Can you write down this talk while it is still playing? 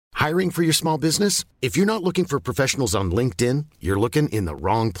Hiring for your small business? If you're not looking for professionals on LinkedIn, you're looking in the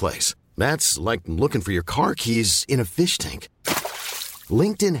wrong place. That's like looking for your car keys in a fish tank.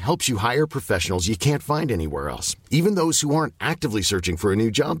 LinkedIn helps you hire professionals you can't find anywhere else, even those who aren't actively searching for a new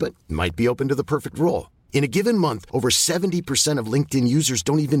job but might be open to the perfect role. In a given month, over 70% of LinkedIn users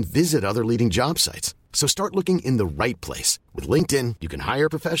don't even visit other leading job sites. So start looking in the right place. With LinkedIn, you can hire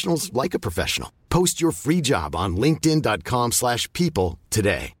professionals like a professional. Post your free job on linkedin.com/people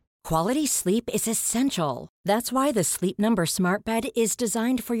today. Quality sleep is essential. That's why the Sleep Number Smart Bed is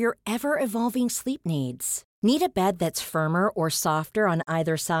designed for your ever-evolving sleep needs. Need a bed that's firmer or softer on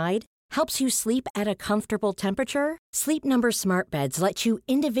either side? Helps you sleep at a comfortable temperature? Sleep Number Smart Beds let you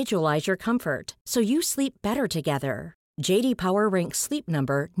individualize your comfort, so you sleep better together. J.D. Power ranks Sleep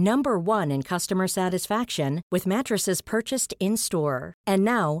Number number 1 in customer satisfaction with mattresses purchased in-store. And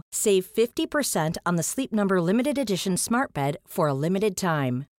now, save 50% on the Sleep Number Limited Edition Smart Bed for a limited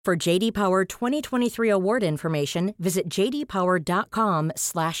time. For J.D. Power 2023 award information, visit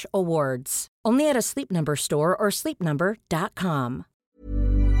jdpower.com/awards. Only at a Sleep Number store or sleepnumber.com.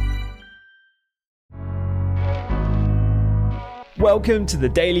 Welcome to the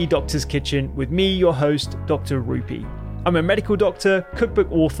Daily Doctor's Kitchen with me, your host, Dr. Rupy. I'm a medical doctor,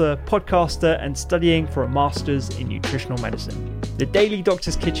 cookbook author, podcaster, and studying for a master's in nutritional medicine. The Daily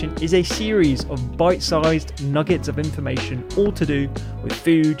Doctor's Kitchen is a series of bite-sized nuggets of information, all to do with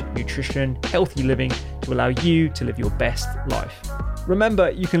food, nutrition, healthy living, to allow you to live your best life. Remember,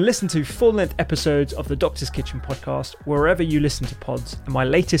 you can listen to full-length episodes of the Doctor's Kitchen podcast wherever you listen to pods, and my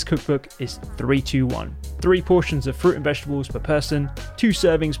latest cookbook is 3-2-1. 3 portions of fruit and vegetables per person, 2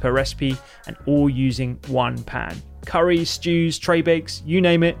 servings per recipe, and all using 1 pan. Curries, stews, tray bakes, you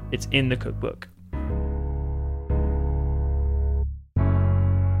name it, it's in the cookbook.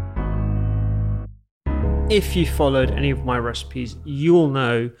 If you followed any of my recipes, you'll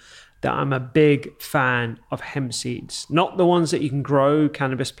know that I'm a big fan of hemp seeds. Not the ones that you can grow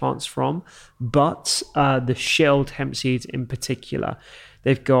cannabis plants from, but the shelled hemp seeds in particular.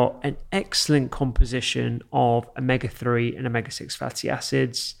 They've got an excellent composition of omega-3 and omega-6 fatty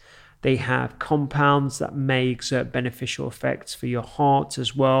acids. They have compounds that may exert beneficial effects for your heart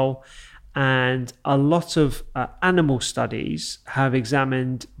as well. And a lot of animal studies have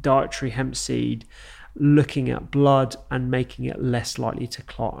examined dietary hemp seed, looking at blood and making it less likely to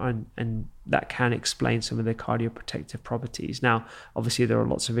clot, and that can explain some of the cardioprotective properties. Now, obviously there are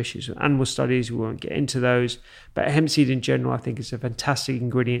lots of issues with animal studies, we won't get into those, but hemp seed in general I think is a fantastic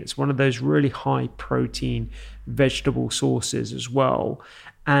ingredient. It's one of those really high protein vegetable sources as well,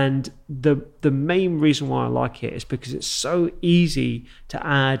 and the main reason why I like it is because it's so easy to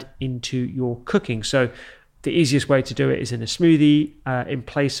add into your cooking. So the easiest way to do it is in a smoothie. In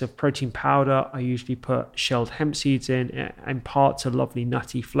place of protein powder, I usually put shelled hemp seeds in. It imparts a lovely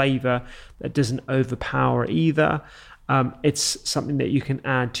nutty flavor that doesn't overpower either. It's something that you can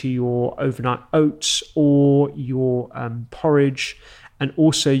add to your overnight oats or your porridge. And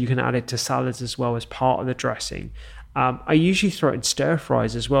also you can add it to salads as well as part of the dressing. I usually throw it in stir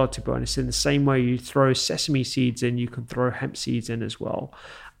fries as well, to be honest. In the same way you throw sesame seeds in, you can throw hemp seeds in as well.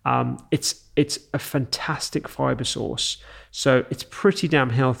 It's a fantastic fiber source, so it's pretty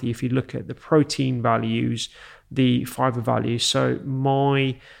damn healthy if you look at the protein values, the fiber values. So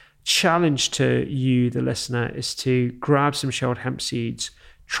my challenge to you, the listener, is to grab some shelled hemp seeds,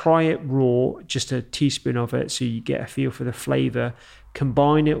 try it raw, just a teaspoon of it so you get a feel for the flavor,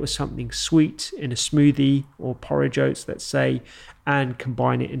 combine it with something sweet in a smoothie or porridge oats, let's say, and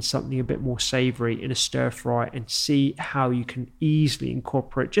combine it in something a bit more savory in a stir fry, and see how you can easily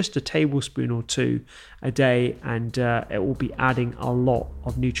incorporate just a tablespoon or 2 a day, and it will be adding a lot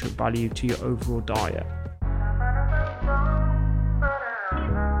of nutrient value to your overall diet.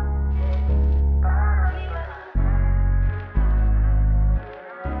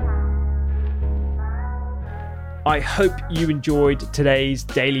 I hope you enjoyed today's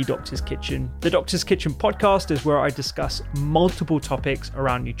Daily Doctor's Kitchen. The Doctor's Kitchen podcast is where I discuss multiple topics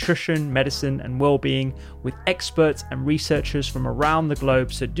around nutrition, medicine, and well-being with experts and researchers from around the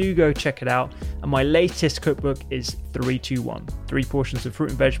globe, so do go check it out. And my latest cookbook is 3-2-1. 3 portions of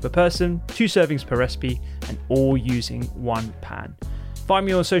fruit and veg per person, 2 servings per recipe, and all using 1 pan. Find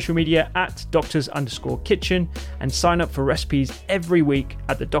me on social media at doctors_kitchen and sign up for recipes every week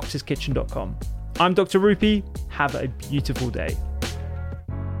at thedoctorskitchen.com. I'm Dr. Rupy. Have a beautiful day.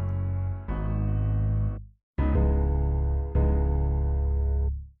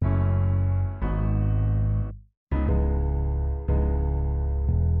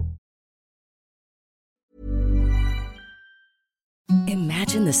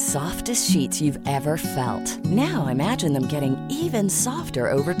 Imagine the softest sheets you've ever felt. Now imagine them getting even softer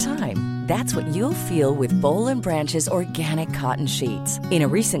over time. That's what you'll feel with Boll & Branch's organic cotton sheets. In a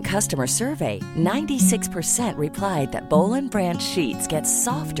recent customer survey, 96% replied that Boll & Branch sheets get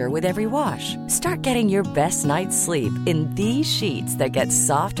softer with every wash. Start getting your best night's sleep in these sheets that get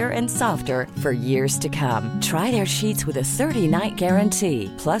softer and softer for years to come. Try their sheets with a 30-night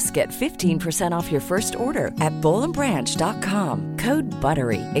guarantee. Plus, get 15% off your first order at bollandbranch.com. Code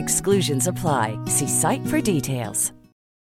BUTTERY. Exclusions apply. See site for details.